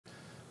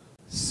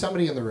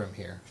somebody in the room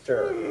here.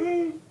 Sure.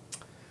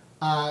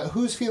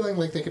 Who's feeling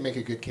like they could make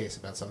a good case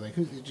about something?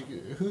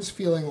 Who's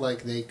feeling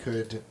like they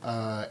could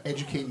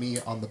educate me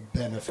on the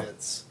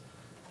benefits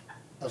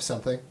of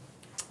something?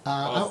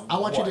 I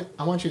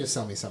want you to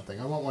sell me something.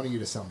 I want one of you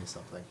to sell me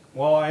something.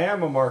 Well, I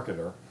am a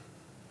marketer.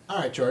 All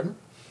right, Jordan.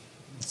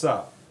 What's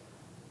up?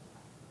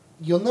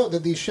 You'll note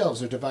that these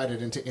shelves are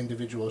divided into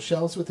individual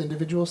shelves with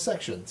individual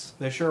sections.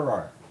 They sure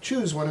are.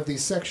 Choose one of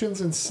these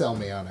sections and sell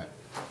me on it.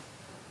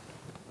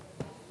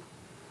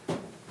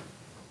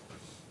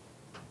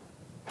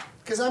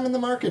 Because I'm in the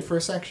market for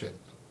a section.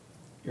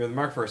 You're in the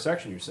market for a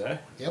section, you say?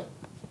 Yep.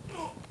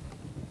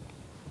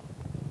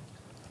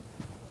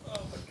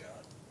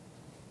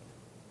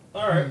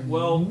 Alright,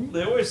 well,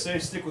 they always say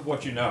stick with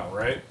what you know,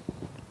 right?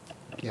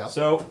 Yep.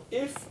 So,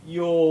 if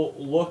you'll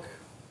look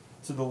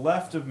to the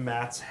left of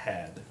Matt's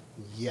head...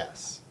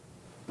 Yes.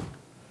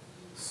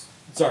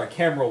 Sorry,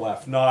 camera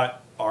left,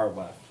 not our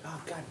left. Oh,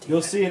 God damn You'll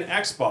it. see an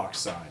Xbox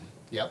sign.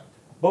 Yep.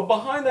 But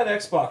behind that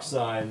Xbox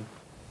sign,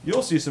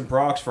 you'll see some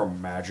products from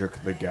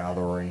Magic the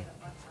Gathering.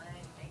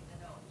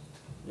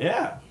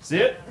 Yeah, see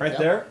it? Right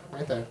there?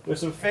 Right there. There's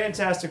some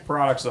fantastic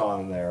products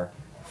on there,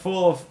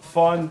 full of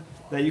fun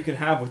that you can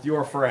have with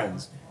your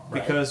friends.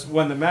 Right. Because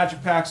when the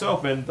Magic Packs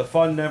open, the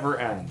fun never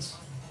ends.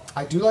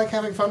 I do like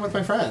having fun with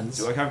my friends.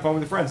 You like having fun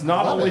with your friends.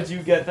 Not Love only it. do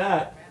you get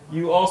that,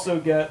 you also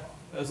get,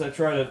 as I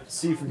try to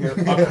see from here,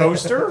 a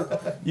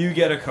coaster. You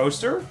get a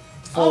coaster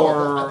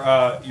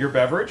for your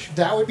beverage.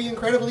 That would be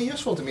incredibly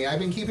useful to me. I've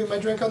been keeping my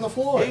drink on the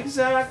floor.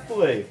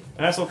 Exactly.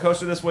 A nice little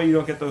coaster. This way you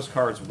don't get those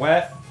cards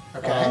wet.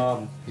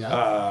 Okay.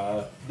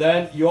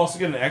 Then you also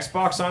get an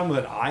Xbox sign with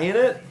an eye in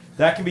it.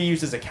 That can be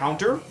used as a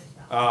counter.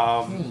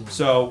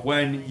 So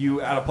when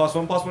you add a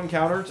 +1/+1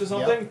 counter to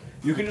something,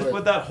 you can just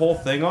put that whole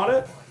thing on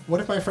it.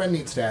 What if my friend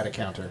needs to add a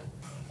counter?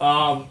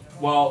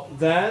 Well,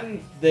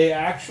 then they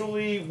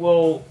actually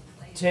will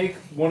take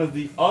one of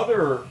the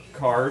other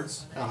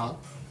cards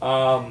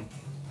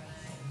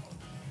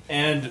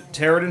and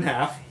tear it in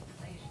half.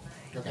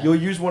 Okay. You'll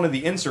use one of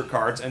the insert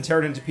cards and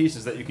tear it into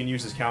pieces that you can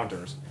use as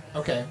counters.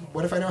 Okay.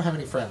 What if I don't have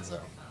any friends,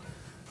 though?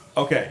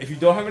 Okay, if you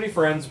don't have any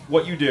friends,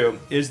 what you do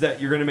is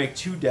that you're going to make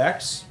 2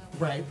 decks.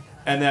 Right.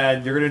 And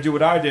then you're going to do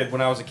what I did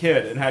when I was a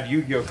kid and had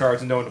Yu-Gi-Oh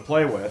cards and no one to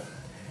play with.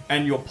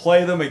 And you'll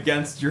play them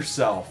against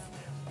yourself.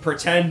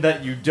 Pretend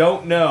that you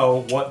don't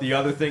know what the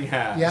other thing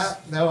has. Yeah,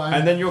 no, I'm...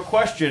 And then you'll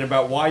question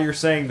about why you're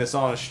saying this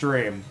on a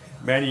stream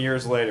many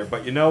years later.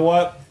 But you know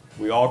what?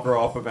 We all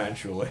grow up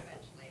eventually.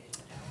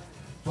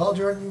 Well,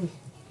 Jordan,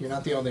 you're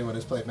not the only one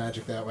who's played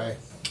Magic that way.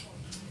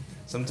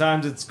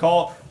 Sometimes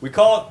we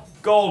call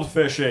it gold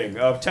fishing,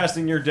 of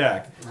testing your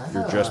deck.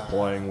 You're just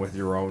playing with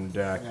your own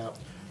deck. Yeah.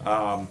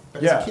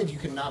 But as a kid, you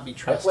cannot be I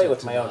trusted. play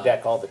with my own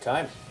deck all the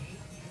time.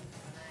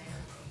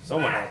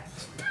 Someone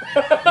else.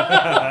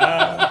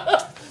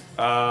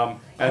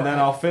 And then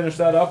I'll finish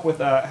that up with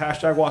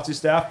hashtag WotC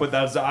staff, but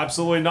that's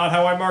absolutely not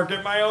how I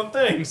market my own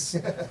things.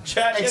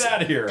 Chat, get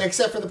out of here.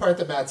 Except for the part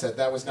that Matt said.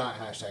 That was not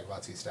hashtag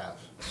WotC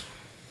staff.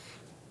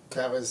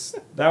 That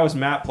was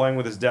Matt playing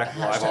with his deck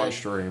live on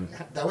stream.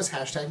 That was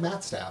hashtag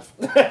Matt staff.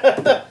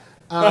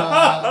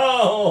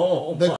 Oh, The